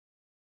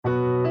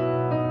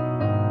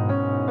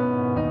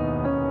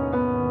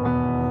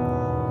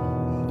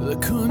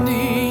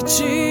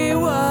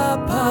Konnichiwa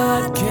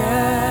Podcast.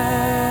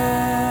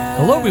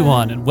 Hello,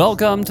 everyone, and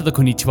welcome to the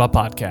Konnichiwa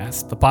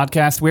Podcast, the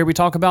podcast where we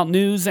talk about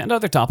news and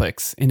other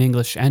topics in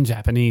English and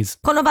Japanese.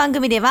 この番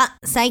組では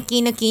最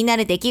近の気にな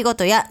る出来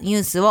事やニュ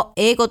ースを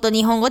英語と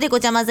日本語で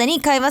ごちゃ混ぜ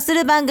に会話す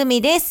る番組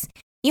です。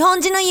日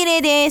本人のゆれ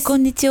いです。こ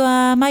んにち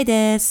は、まい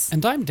です。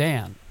And I'm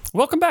Dan.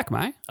 Welcome back,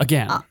 Mai,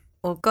 again.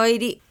 おかえ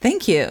り。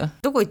 Thank you.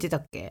 どこ行ってた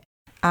っけ？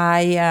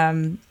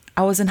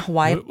 I was in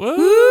Hawaii.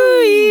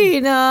 い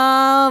い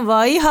なぁ。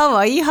ワイ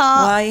ハ。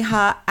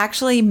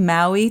Actually,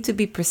 Maui to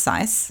be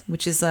precise,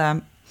 which is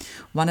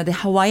one of the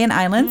Hawaiian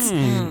islands.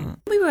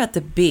 We were at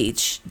the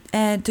beach.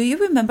 And do you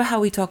remember how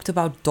we talked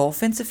about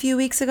dolphins a few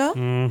weeks ago?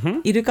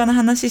 イルカの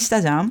話し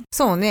たじゃん。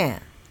そう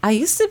ね。I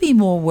used to be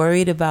more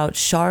worried about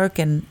shark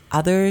and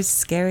other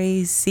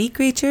scary sea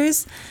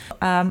creatures.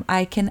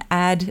 I can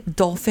add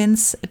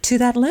dolphins to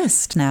that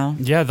list now.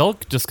 Yeah, they'll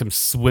just come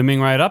swimming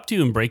right up to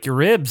you and break your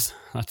ribs.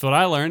 That's what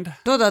I learned.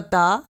 どうだっ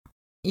た？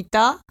い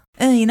た？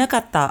いなか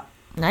った。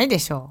ないで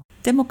しょ。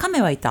でもカ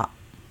メはいた。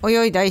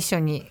泳いだ一緒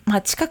に。ま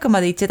あ近くま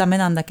で行っちゃダメ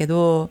なんだけ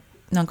ど、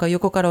なんか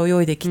横から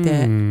泳いできて。へ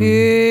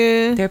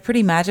ー。They're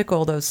pretty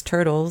magical, those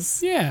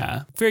turtles.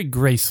 Yeah, very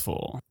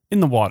graceful. In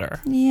the water.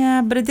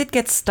 Yeah, but it did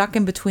get stuck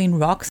in between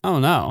rocks. Oh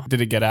no,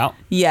 did it get out?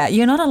 Yeah,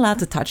 you're not allowed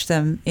to touch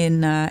them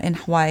in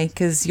Hawaii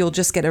because you'll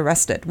just get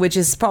arrested, which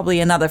is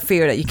probably another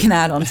fear that you can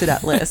add onto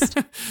that list.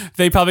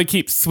 They probably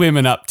keep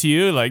swimming up to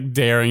you, like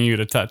daring you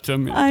to touch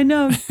them. I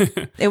know.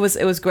 It was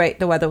great.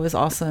 The weather was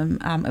awesome.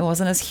 It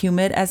wasn't as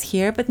humid as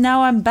here, but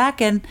now I'm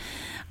back and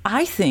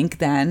I think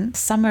then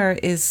summer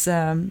is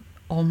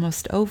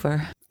almost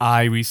over.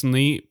 I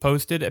recently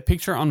posted a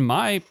picture on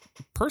my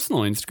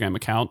personal Instagram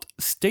account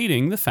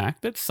stating the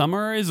fact that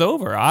summer is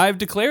over. I've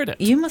declared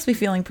it. You must be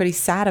feeling pretty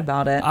sad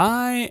about it.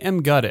 I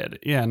am gutted.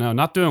 Yeah, no,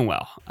 not doing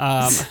well.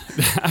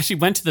 Actually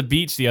went to the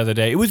beach the other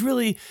day.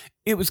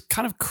 It was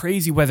kind of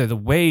crazy weather. The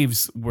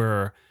waves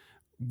were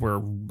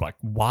like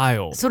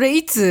wild. それ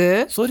い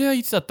つ？それは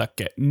いつだったっ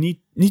け？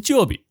日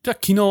曜日。じゃあ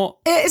昨日。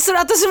それ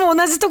私も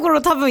同じとこ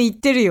ろ多分行っ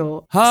てる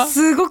よ。は？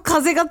すごく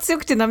風が強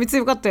くて波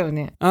強かったよ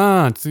ね。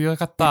強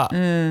かった。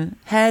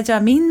じゃあ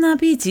みんな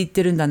ビーチ行っ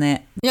てるんだ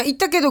ね。いや、行っ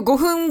たけど5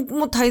分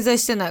も滞在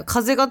してない。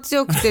風が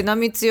強くて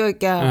波強い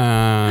けん。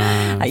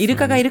イル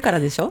カがいるから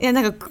でしょ？いや、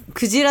なんか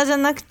クジラじゃ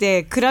なく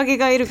てクラゲ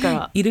がいるか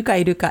ら。イル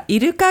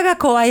カが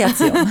怖いや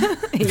つよ。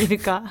イル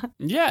カ。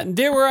Yeah,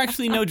 there were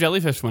actually no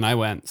jellyfish when I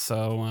went,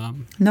 so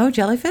No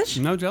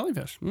jellyfish? No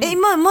jellyfish.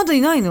 まだ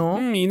いないの？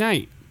いな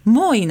い。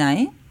もういな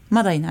い？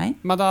まだいない？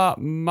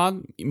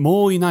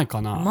もういない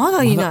かな。ま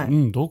だいな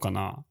い。どうか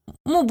な。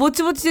もうぼ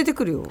ちぼち出て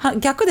くるよ。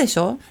逆でし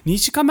ょ？2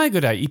時間前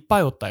ぐらいいっぱ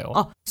いおったよ。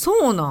あ、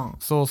そうなん。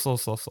そう。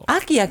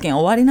秋やけん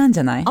終わりなんじ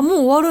ゃない？あ、もう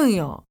終わるん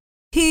や。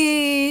へ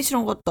ー、知ら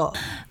んかった。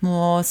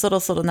もうそろ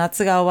そろ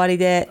夏が終わり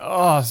で。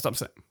Stop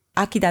saying.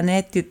 秋だね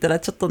って言ったら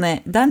ちょっと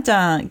ね、ダンち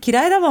ゃん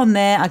嫌いだもん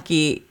ね、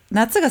秋。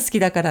夏が好き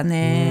だから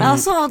ね。あ、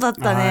そうだっ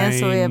たね、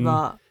そういえ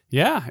ば。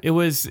Yeah, it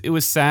was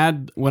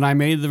sad when I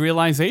made the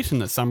realization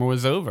that summer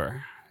was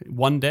over.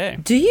 One day.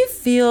 Do you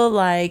feel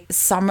like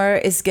summer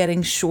is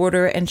getting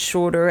shorter and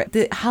shorter?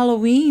 The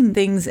Halloween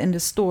things in the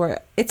store,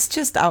 it's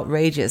just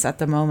outrageous at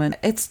the moment.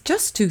 It's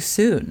just too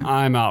soon.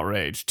 I'm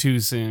outraged. Too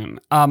soon.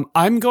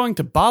 I'm going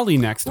to Bali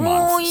next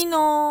month. もういいな。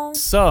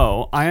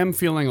 So I am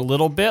feeling a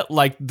little bit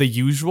like the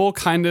usual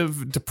kind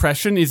of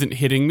depression isn't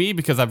hitting me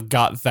because I've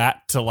got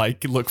that to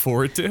like look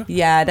forward to.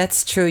 Yeah,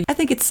 that's true. I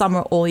think it's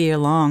summer all year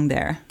long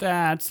there.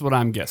 That's what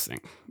I'm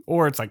guessing.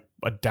 Or it's like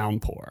a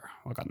downpour.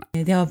 わかんな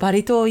い。でもバ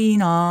リ島いい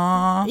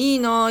な。いい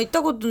な、行っ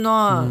たこと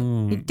な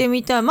い。行って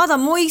みたい。まだ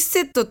もう一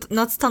セット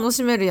夏楽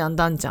しめるやん、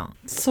ダンちゃん。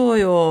そう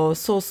よ、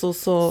そう。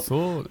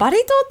バリ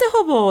島って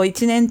ほぼ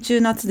一年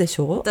中夏でし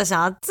ょ？私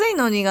暑い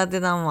の苦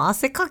手だもん。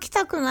汗かき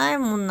たくない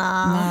もんな。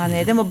まあ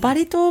ね、でもバ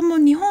リ島も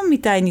日本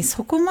みたいに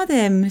そこま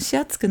で蒸し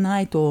暑く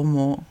ないと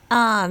思う。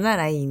ああ、な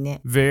らいい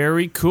ね。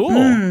Very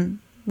cool.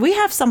 We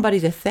have somebody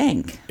to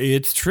thank.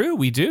 It's true,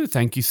 we do.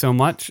 Thank you so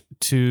much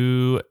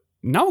to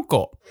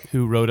Naoko,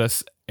 who wrote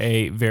us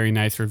a very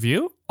nice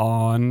review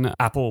on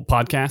Apple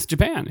Podcast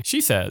Japan.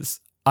 She says,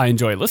 I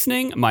enjoy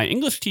listening. My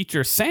English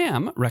teacher,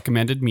 Sam,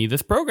 recommended me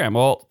this program.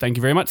 Well, thank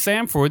you very much,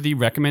 Sam, for the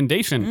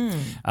recommendation.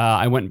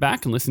 I went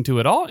back and listened to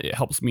it all. It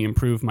helps me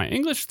improve my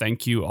English.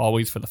 Thank you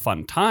always for the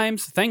fun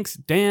times. Thanks,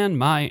 Dan,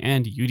 Mai,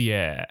 and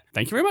Yurie.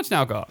 Thank you very much,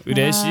 Naoko.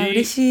 嬉しい。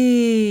嬉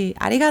しい。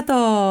ありがと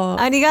う。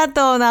ありが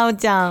とう、なお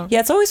ちゃん。Yeah,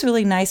 it's always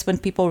really nice when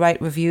people write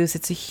reviews.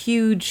 It's a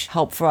huge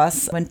help for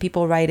us when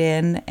people write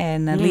in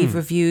and leave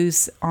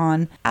reviews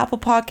on Apple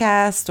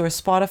Podcasts or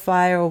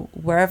Spotify or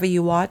wherever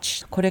you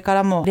watch. これか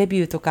らもレ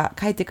ビューとか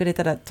書いてくれ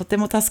たらとて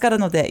も助かる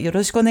のでよ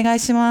ろしくお願い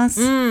しま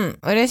す。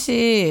嬉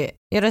し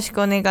い。よろし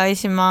くお願い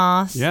し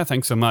ます。 Yeah,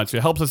 thanks so much.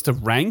 It helps us to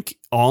rank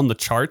on the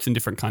charts in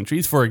different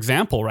countries. For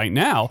example, right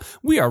now,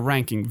 we are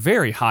ranking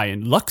very high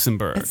in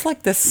Luxembourg. It's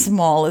like the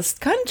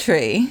smallest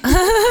country.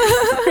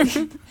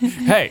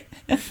 Hey,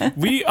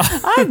 we are...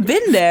 I've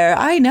been there.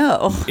 I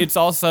know. It's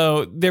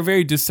also, they're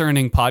very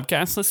discerning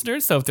podcast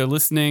listeners. So if they're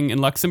listening in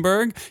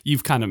Luxembourg,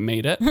 you've kind of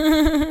made it.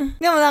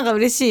 でもなんか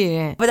嬉しい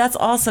ね。 But that's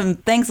awesome.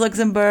 Thanks,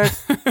 Luxembourg,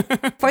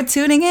 for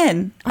tuning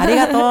in. あり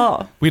が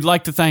と We'd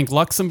like to thank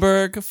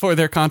Luxembourg for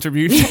their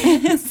contribution.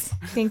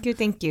 Thank you,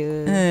 thank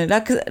you.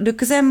 う。ル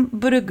クセン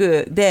ブル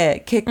ク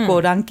で結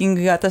構ランキン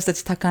グが私た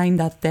ち高いん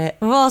だって。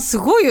うわ、す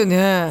ごいよ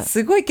ね。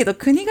すごいけど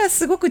国が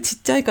すごくちっ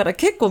ちゃいから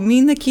結構み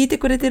んな聞いて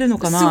くれてるの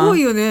かな。すご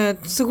いよね。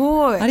す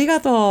ごい。あり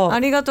がとう。あ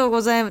りがとう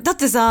ございます。だっ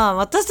てさ、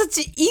私た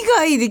ち以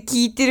外で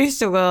聞いてる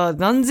人が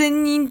何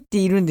千人って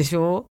いるんでし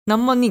ょ？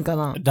何万人か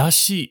な？ら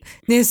し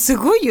い。ね、す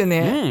ごいよ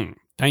ね。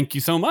Thank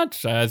you so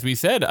much. As we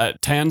said,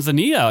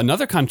 Tanzania,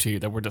 another country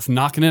that we're just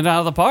knocking it out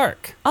of the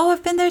park. Oh,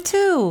 I've been there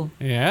too.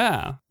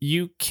 Yeah.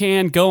 You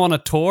can go on a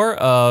tour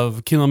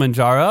of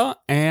Kilimanjaro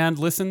and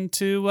listen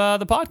to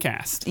the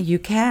podcast. You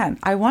can.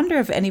 I wonder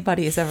if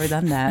anybody has ever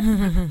done that.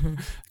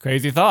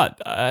 Crazy thought.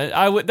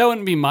 That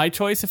wouldn't be my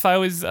choice if I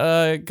was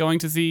going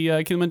to see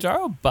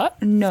Kilimanjaro,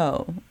 but...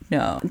 No.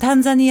 タ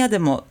ンザニアで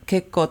も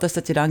結構私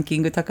たちランキ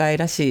ング高い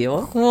らしい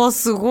よ。うわ、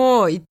す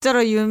ごい。行った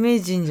ら有名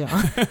人じゃん。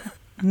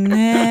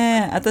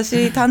ねえ、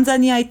私タンザ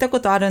ニア行った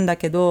ことあるんだ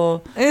け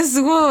ど、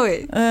すご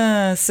い。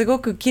すご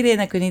く綺麗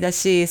な国だ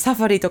し、サ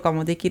ファリとか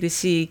もできる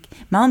し、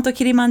マウント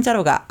キリマンジャ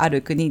ロがあ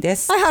る国で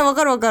す。はいはい、わ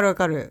かるわかるわ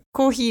かる。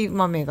コーヒー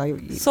豆が良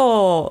い。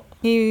そ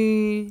う。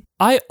へえ。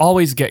I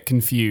always get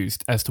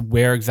confused as to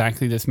where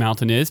exactly this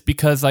mountain is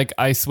because, like,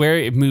 I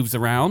swear it moves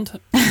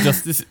around.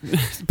 Just this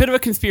bit of a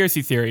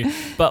conspiracy theory.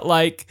 But,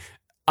 like,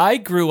 I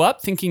grew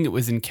up thinking it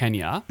was in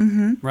Kenya,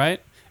 right?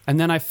 And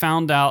then I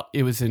found out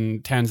it was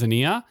in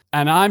Tanzania.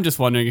 And I'm just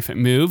wondering if it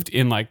moved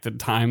in, like, the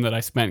time that I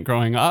spent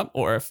growing up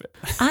or if it...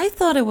 I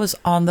thought it was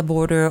on the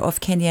border of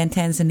Kenya and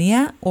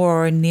Tanzania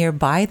or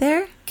nearby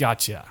there.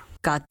 Gotcha.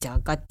 ガチャ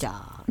ガチ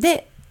ャ。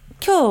で、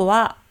今日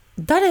は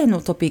誰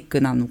のトピック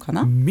なのか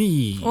な？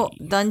 Me. お、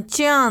ダン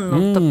チャン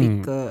のトピ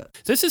ック。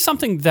This is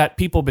something that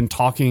people have been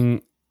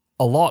talking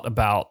a lot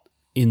about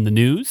in the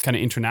news, kind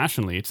of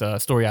internationally. It's a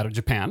story out of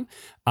Japan.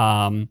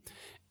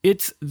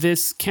 It's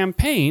this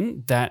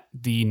campaign that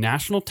the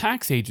National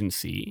Tax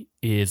Agency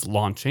is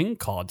launching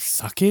called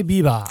Sake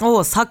Biba.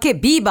 お、サケ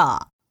ビー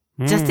バ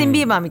ー。ジャスティン・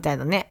ビーバーみたい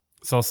だね。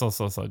So.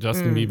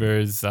 Justin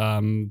Bieber's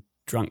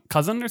drunk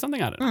cousin or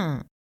something? I don't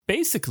know.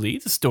 Basically,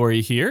 the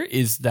story here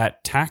is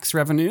that tax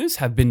revenues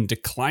have been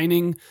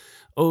declining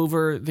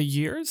over the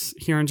years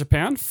here in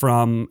Japan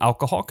from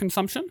alcohol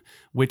consumption,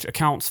 which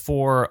accounts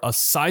for a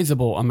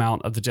sizable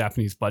amount of the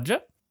Japanese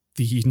budget.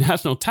 The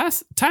National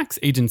Tax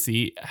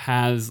Agency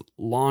has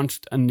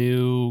launched a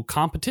new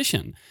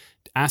competition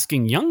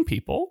asking young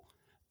people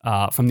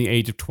from the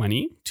age of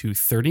 20 to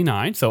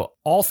 39, so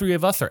all three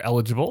of us are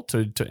eligible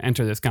to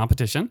enter this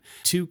competition,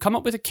 to come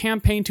up with a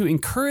campaign to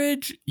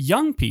encourage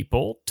young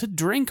people to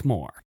drink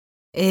more.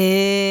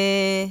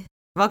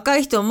 若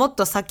い人もっ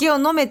と酒を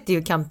飲めってい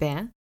うキャンペ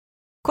ーン？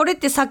これっ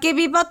て酒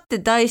ビバって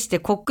題して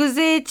国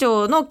税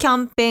庁のキャ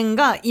ンペーン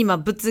が今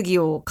物議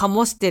を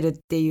醸してるっ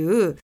て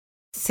いう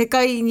世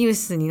界ニュー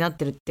スになっ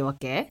てるってわ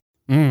け？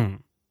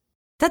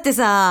だって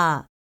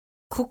さ、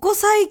ここ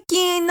最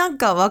近なん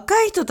か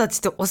若い人たち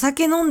とお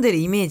酒飲んでる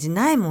イメージ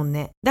ないもん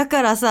ね。だ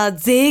からさ、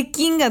税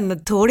金が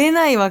取れ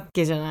ないわ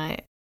けじゃな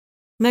い。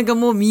なんか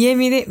もう見え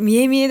見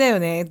えだよ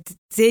ね。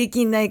税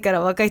金ないから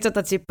若い人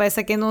たちいっぱい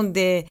酒飲ん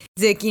で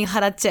税金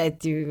払っちゃえっ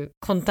ていう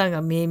魂胆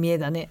が見え見え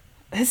だね。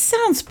This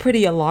sounds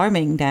pretty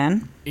alarming,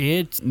 Dan.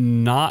 It's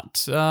not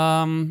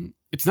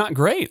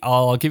great.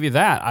 I'll give you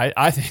that.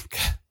 I think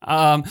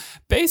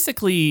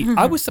basically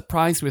I was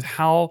surprised with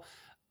how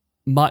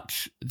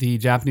much the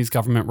Japanese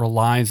government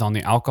relies on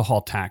the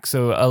alcohol tax.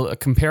 So a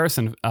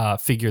comparison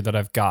figure that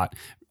I've got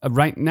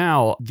right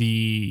now,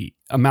 the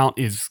amount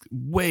is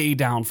way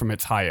down from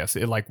its highest.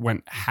 It like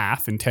went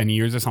half in 10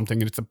 years or something.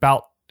 And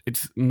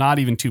it's not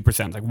even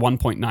 2%, like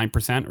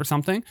 1.9% or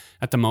something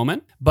at the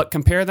moment. But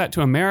compare that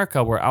to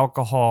America, where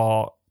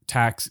alcohol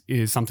tax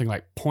is something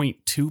like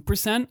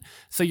 0.2%.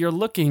 So you're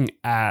looking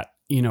at,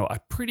 a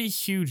pretty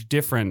huge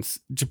difference.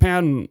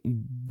 Japan,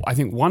 I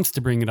think, wants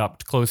to bring it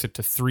up closer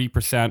to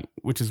 3%,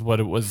 which is what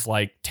it was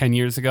like 10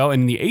 years ago.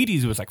 And in the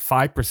 80s, it was like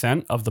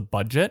 5% of the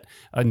budget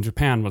in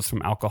Japan was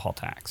from alcohol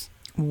tax.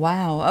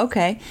 Wow,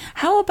 okay.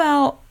 How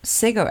about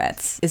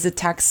cigarettes? Is the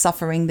tax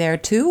suffering there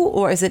too,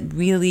 or is it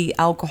really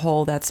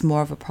alcohol that's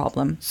more of a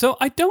problem? So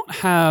I don't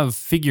have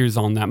figures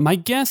on that. My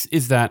guess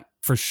is that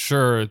for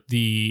sure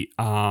the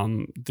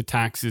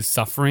tax is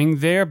suffering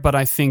there, but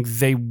I think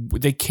they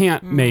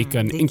can't make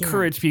an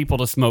encourage people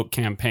to smoke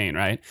campaign,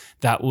 right?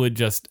 That would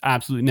just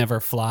absolutely never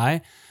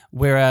fly.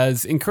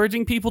 Whereas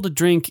encouraging people to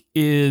drink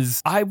is,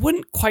 I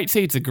wouldn't quite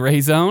say it's a gray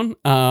zone,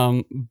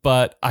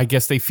 but I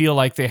guess they feel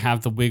like they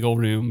have the wiggle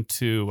room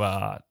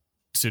to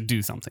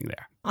do something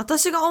there.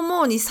 私が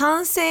思うに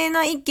賛成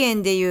な意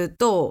見で言う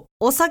と、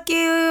お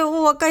酒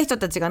を若い人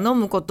たちが飲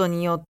むこと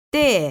によっ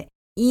て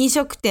飲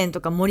食店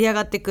とか盛り上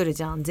がってくる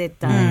じゃん、絶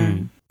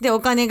対。で、お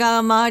金が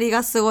周り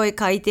がすごい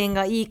回転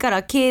がいいか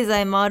ら経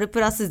済回るプ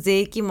ラス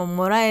税金も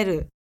もらえる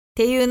っ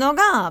ていうの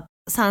が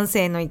賛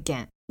成の意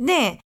見。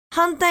で、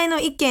反対の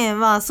意見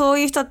はそう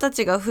いう人た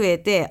ちが増え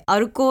てア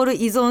ルコール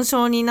依存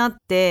症になっ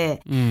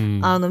て、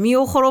身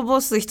を滅ぼ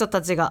す人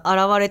たちが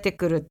現れて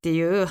くるって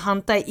いう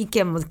反対意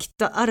見もきっ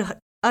とあ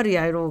る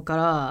やろうか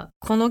ら、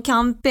このキ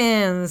ャンペ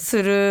ーン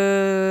す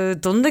る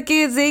どんだ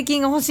け税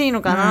金が欲しいの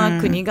かな、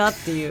国がっ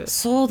ていう。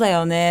そうだ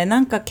よね。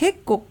なんか結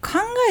構考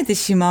えて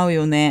しまう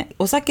よね。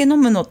お酒飲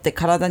むのって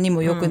体に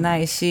も良くな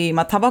いし、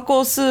タバコ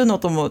を吸うの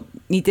とも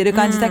似てる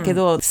感じだけ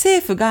ど、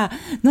政府が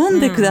飲ん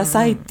でくだ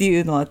さいってい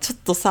うのはちょっ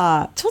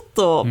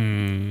と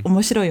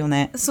面白いよ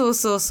ね。そう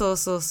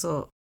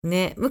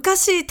ね。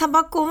昔タ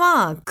バコ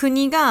は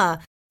国が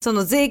そ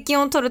の税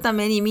金を取るた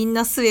めにみん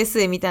な吸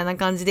えみたいな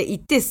感じで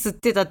行って吸っ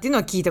てたっていうの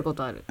は聞いたこ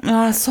とある。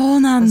ああ、そう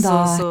なん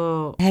だ。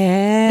そう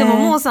へえ。でも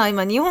もうさ、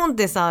今日本っ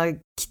てさ、喫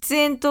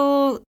煙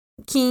と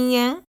禁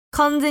煙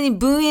完全に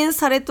分煙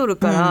されとる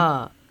か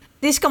ら、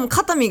でしかも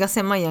肩身が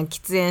狭いやん、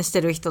喫煙し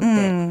てる人っ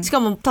て、しか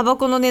もタバ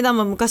コの値段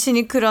も昔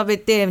に比べ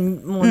て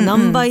もう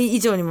何倍以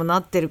上にも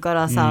なってるか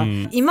らさ、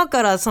今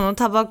からその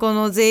タバコ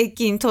の税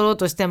金取ろう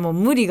としても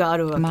無理があ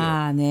るわけよ。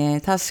まあ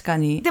ね、確か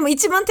に。でも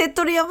一番手っ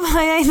取り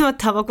早いのは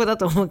タバコだ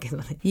と思うけど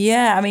ね。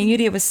Yeah, I mean,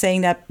 Yuria was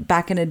saying that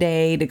back in the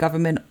day, the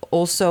government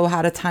also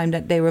had a time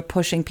that they were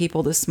pushing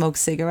people to smoke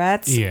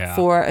cigarettes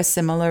for a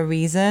similar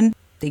reason.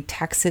 They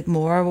tax it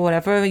more or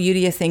whatever.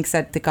 Yuria thinks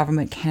that the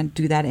government can't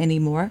do that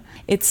anymore.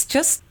 It's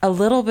just a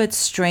little bit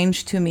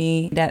strange to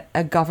me that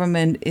a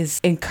government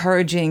is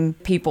encouraging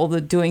people to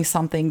doing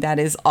something that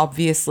is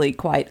obviously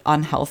quite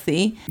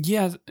unhealthy.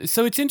 Yeah,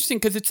 so it's interesting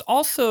because it's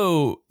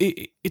also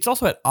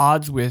at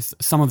odds with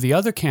some of the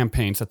other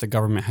campaigns that the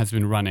government has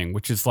been running,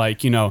 which is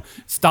like,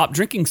 stop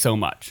drinking so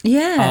much.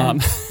 Yeah.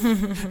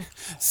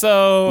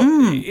 So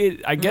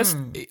I guess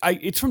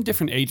it's from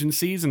different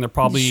agencies, and they're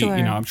probably,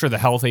 I'm sure the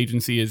health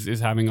agency is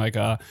having like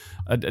a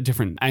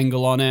different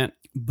angle on it.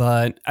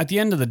 But at the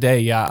end of the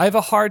day, I have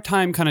a hard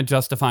time kind of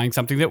justifying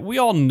something that we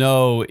all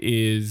know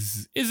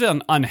is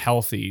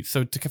unhealthy.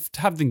 So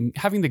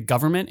having the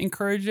government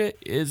encourage it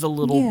is a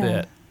little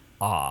bit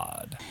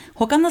odd.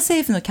 他の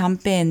政府のキャン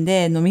ペーン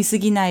で飲みす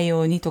ぎない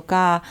ようにと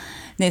か、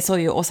ね、そ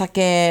ういうお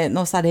酒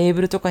のさレー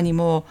ブルとかに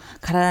も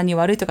体に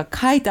悪いとか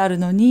書いてある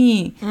の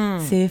に、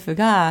政府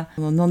が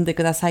飲んで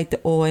くださいって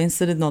応援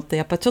するのって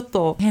やっぱちょっ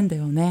と変だ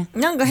よね。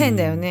なんか変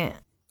だよね。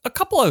A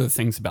couple other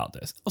things about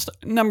this.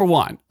 Number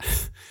one,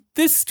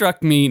 this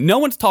struck me. No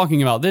one's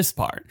talking about this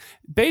part.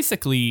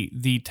 Basically,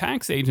 the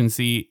tax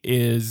agency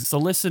is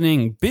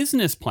soliciting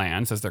business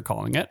plans, as they're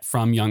calling it,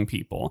 from young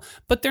people,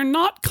 but they're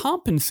not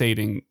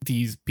compensating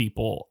these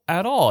people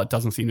at all. It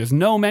doesn't seem. There's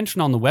no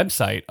mention on the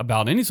website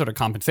about any sort of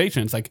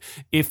compensation. It's like,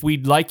 if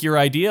we'd like your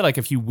idea, like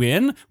if you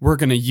win, we're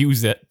going to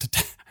use it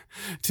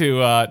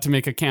to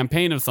make a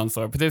campaign of some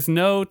sort, but there's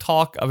no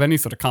talk of any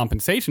sort of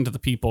compensation to the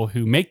people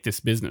who make this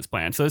business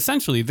plan. So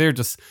essentially, they're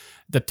just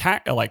the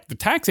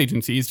tax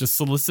agency is just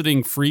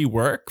soliciting free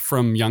work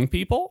from young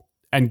people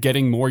and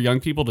getting more young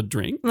people to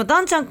drink.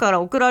 ダンちゃんから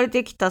送られ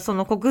てきたそ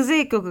の国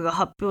税局が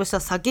発表した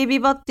サケビ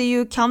バってい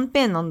うキャン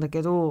ペーンなんだ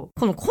けど、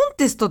このコン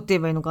テストって言え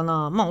ばいいのか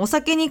な、お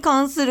酒に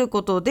関する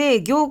こと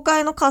で業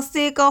界の活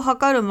性化を図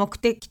る目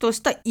的と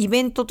したイ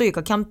ベントという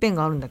かキャンペーン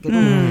があるんだけど、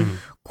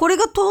これ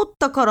が通っ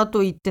たから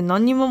といって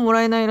何にもも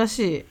らえないらし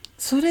い。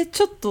それ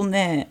ちょっと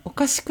ね、お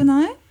かしく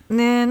ない？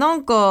ねえ、な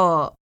ん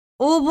か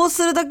応募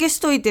するだけし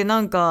といて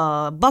なん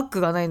かバック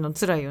がないの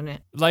辛いよ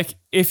ね。Like,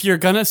 if you're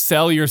gonna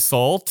sell your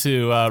soul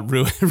to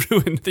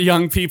ruin the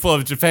young people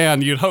of Japan,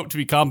 you'd hope to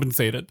be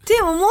compensated. っ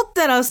て思っ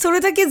たらそ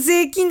れだけ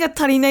税金が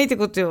足りないって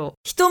ことよ。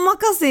人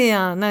任せ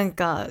やん。なん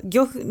か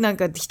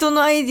人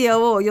のアイディア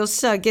をよっ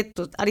しゃゲッ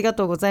トありが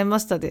とうございま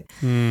したで。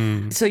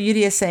So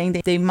Yuria is saying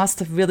that they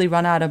must have really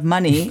run out of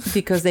money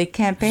because they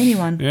can't pay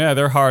anyone. Yeah,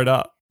 they're hard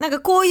up. なんか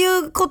こうい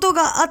うこと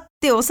があっ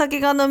てお酒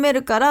が飲め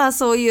るから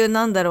そういう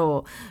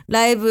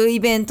ライブイ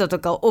ベントと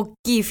か大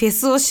きいフェ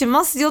スをし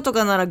ますよと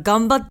かなら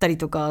頑張ったり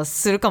とか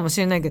するかもし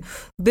れないけど、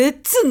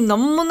別に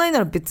何もないな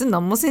ら別に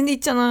何もせんでいい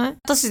んじゃない？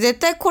私絶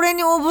対これ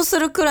に応募す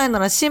るくらいな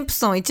らシンプ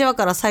ソン1話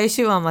から最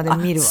終話まで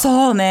見るわ。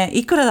そうね。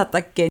いくらだった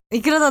っけな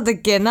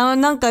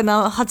んか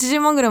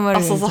80万ぐらいもある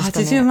よね。そう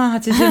80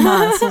万そ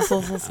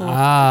う。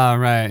Ah,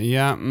 right.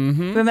 Yeah.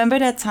 Remember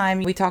that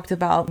time we talked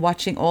about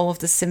watching all of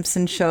the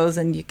Simpsons shows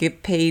and you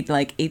get paid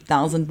like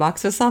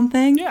 $8,000 or something?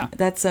 Yeah.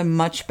 That's a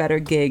much better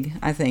gig,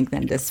 I think,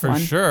 than this one. For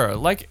sure.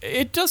 Like,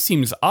 it just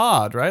seems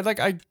odd, right? Like,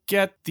 I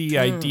get the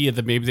idea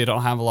that maybe they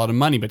don't have a lot of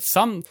money, but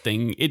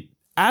it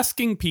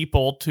asking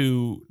people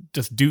to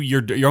just do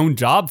your own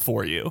job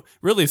for you.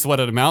 Really is what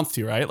it amounts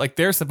to, right? Like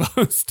they're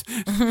supposed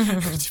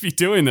to be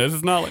doing this.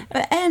 It's not like...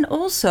 And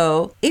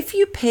also, if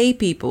you pay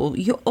people,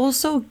 you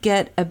also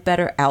get a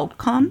better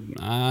outcome.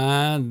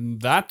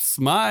 That's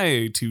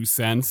my 2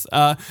 cents.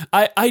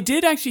 I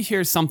did actually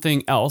hear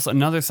something else.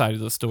 Another side of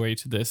the story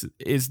to this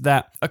is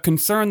that a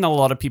concern that a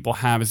lot of people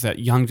have is that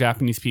young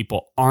Japanese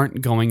people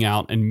aren't going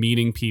out and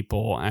meeting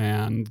people,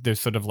 and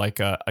there's sort of like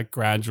a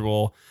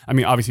gradual... I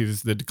mean, obviously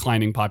there's the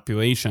declining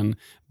population,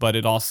 but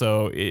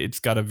it's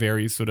got a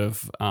very sort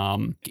of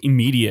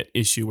immediate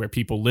issue where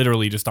people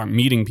literally just aren't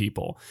meeting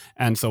people.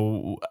 And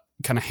so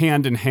kind of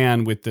hand in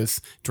hand with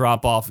this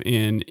drop off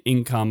in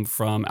income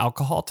from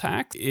alcohol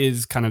tax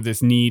is kind of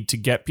this need to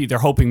get people.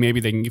 They're hoping maybe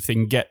if they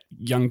can get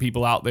young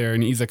people out there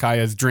in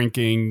izakayas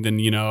drinking, then,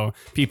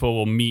 people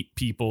will meet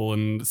people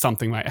and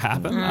something might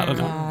happen. I don't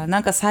know. な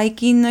んか最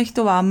近の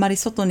人はあんまり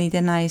外に出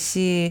ない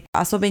し、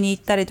遊びに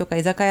行ったりとか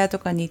居酒屋と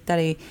かに行った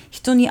り、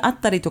人に会っ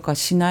たりとか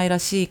しないら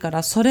しいか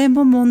ら、それ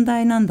も問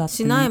題なんだって、ね。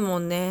しないも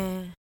ん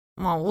ね。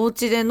まあお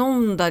家で飲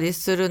んだり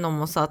するの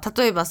もさ、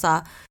例えば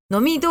さ、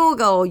飲み動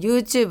画を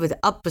YouTube で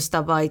アップし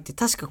た場合って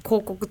確か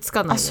広告つ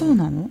かないよね。あ、そう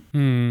なの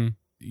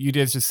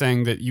Yudia's just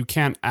saying that you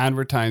can't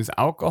advertise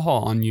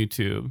alcohol on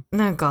YouTube.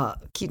 なんか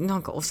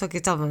お酒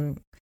多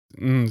分。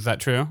Is that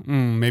true?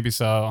 Maybe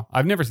so.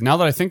 Now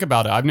that I think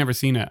about it, I've never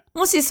seen it.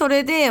 もしそ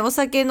れでお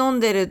酒飲ん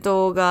でる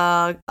動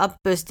画アッ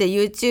プして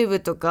YouTube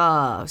と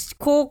か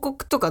広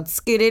告とか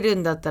つけれる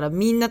んだったら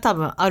みんな多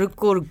分アル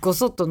コールご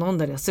そっと飲ん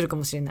だりはするか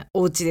もしれない。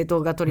お家で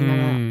動画撮りな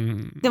がら。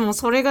でも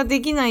それが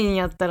できないん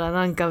やった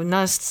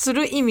らす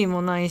る意味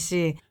もない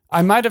し。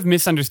I might have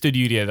misunderstood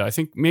Yudia though. I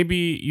think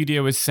maybe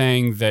Yudia was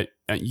saying that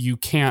you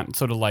can't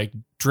sort of like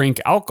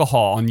drink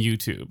alcohol on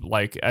YouTube,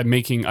 like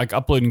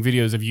uploading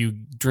videos of you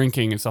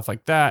drinking and stuff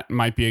like that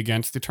might be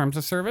against the terms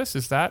of service.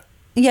 Is that?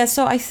 Yeah,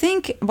 so I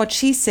think what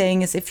she's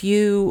saying is if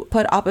you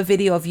put up a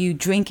video of you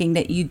drinking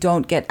that you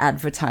don't get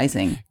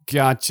advertising.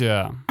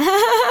 Gotcha.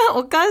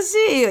 おかし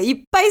いよ。い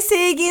っぱい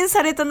制限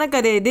された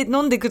中で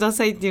飲んでくだ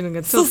さいっていうの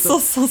がちょっと。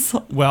そ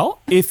う。Well,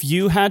 if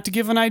you had to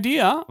give an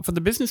idea for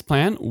the business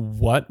plan,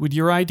 what would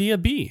your idea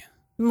be?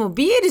 もう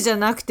ビールじゃ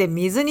なくて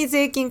水に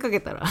税金かけ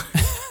たら。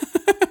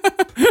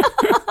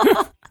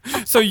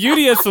So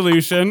Yudia's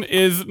solution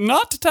is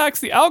not to tax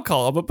the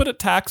alcohol, but put a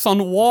tax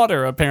on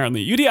water,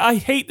 apparently. Yudia, I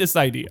hate this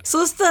idea.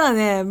 そしたら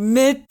ね、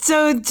めっち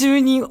ゃ住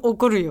人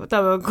怒るよ。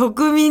多分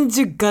国民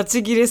中ガ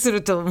チギレす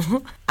ると思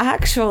う。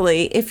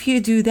Actually, if you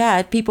do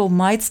that, people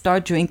might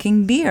start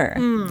drinking beer.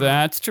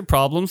 That's your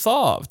problem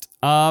solved.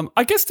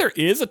 I guess there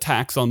is a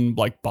tax on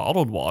like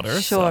bottled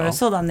water. Sure,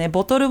 そうだね。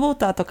ボトルウォー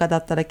ターとかだ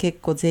ったら結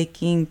構税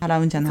金払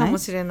うんじゃない？かも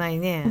しれない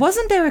ね。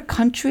Wasn't there a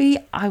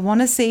country, I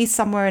want to say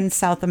somewhere in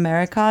South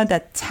America,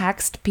 that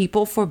taxed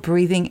people for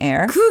breathing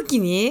air? 空気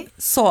に？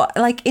 So,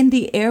 like in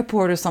the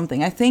airport or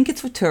something. I think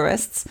it's for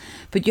tourists,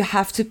 but you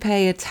have to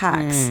pay a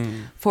tax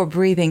for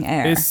breathing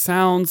air. It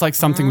sounds like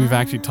something we've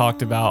actually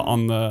talked about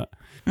on the...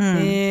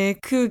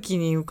 空気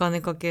にお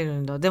金かける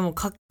んだ。でも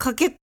か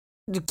け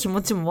る気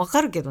持ちもわ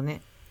かるけど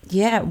ね。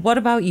Yeah, what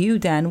about you,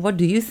 Dan? What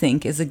do you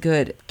think is a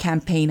good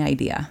campaign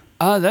idea?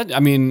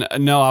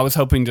 No, I was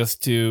hoping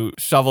just to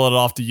shovel it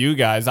off to you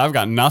guys. I've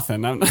got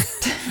nothing.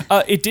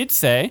 It did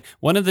say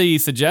one of the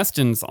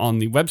suggestions on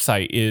the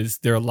website is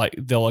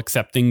they'll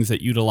accept things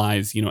that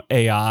utilize,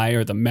 AI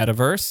or the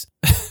metaverse.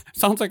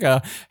 Sounds like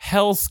a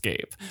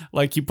hellscape.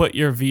 Like you put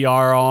your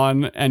VR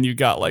on and you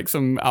got like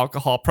some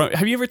alcohol.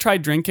 Have you ever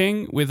tried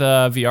drinking with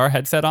a VR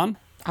headset on?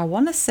 I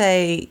want to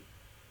say...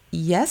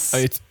 Yes.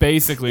 It's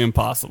basically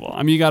impossible.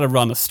 I mean, you got to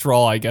run a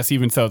straw, I guess,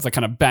 even so it's like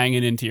kind of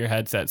banging into your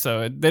headset.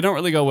 So they don't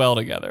really go well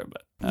together.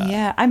 But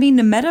yeah, I mean,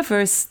 the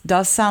metaverse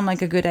does sound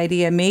like a good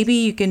idea. Maybe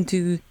you can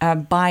do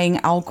buying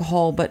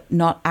alcohol, but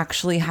not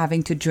actually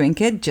having to drink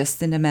it,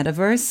 just in the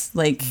metaverse.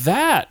 Like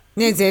that.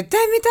 ね、絶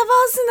対メタバー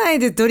ス内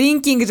でドリ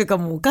ンキングとか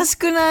もおかし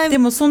くない？で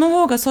もそ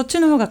っち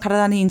の方が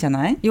体にいいんじゃ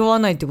ない？酔わ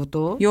ないってこ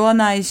と？酔わ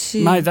ない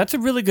し。That's a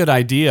really good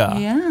idea.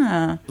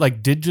 Yeah.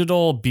 Like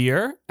digital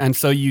beer. And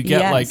so you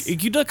get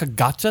you do like a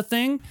gacha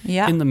thing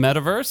in the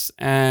metaverse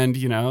and,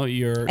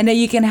 you're... And then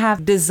you can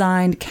have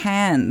designed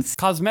cans.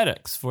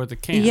 Cosmetics for the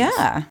cans.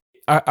 Yeah.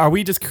 Are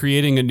we just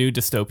creating a new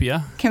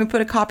dystopia? Can we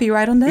put a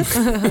copyright on this?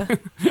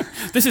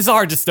 This is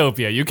our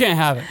dystopia. You can't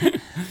have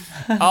it.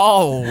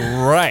 All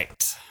right.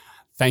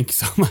 Thank you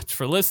so much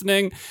for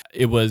listening.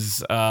 It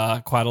was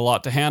quite a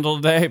lot to handle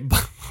today,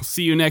 but we'll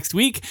see you next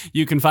week.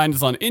 You can find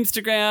us on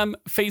Instagram,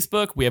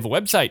 Facebook. We have a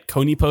website,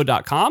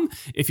 konipo.com.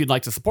 If you'd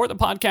like to support the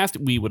podcast,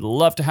 we would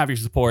love to have your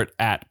support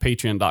at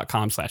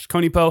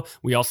patreon.com/konipo.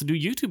 We also do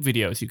YouTube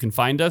videos. You can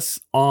find us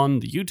on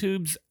the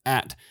YouTubes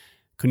at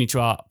こんにち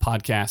は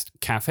Podcast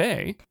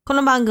Cafe。こ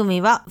の番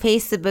組は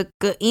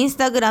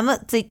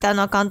Facebook、Instagram、Twitter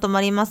のアカウントも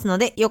ありますの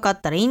で、よか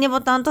ったらいいねボ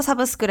タンとサ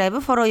ブスクライ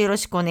ブ、フォローよろ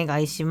しくお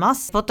願いしま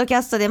す。ポッドキ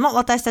ャストでも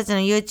私たちの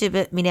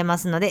YouTube 見れま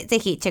すので、ぜ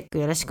ひチェック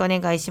よろしくお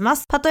願いしま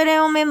す。パトレ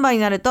オンメンバーに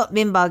なると、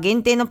メンバー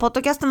限定のポッ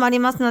ドキャストもあり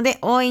ますので、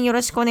応援よ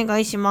ろしくお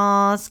願いし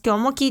ます。今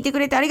日も聞いてく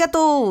れてありが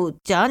とう。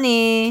じゃあ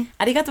ね。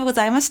ありがとうご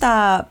ざいまし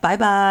た。バイ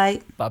バ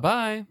イ。バイ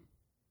バイ。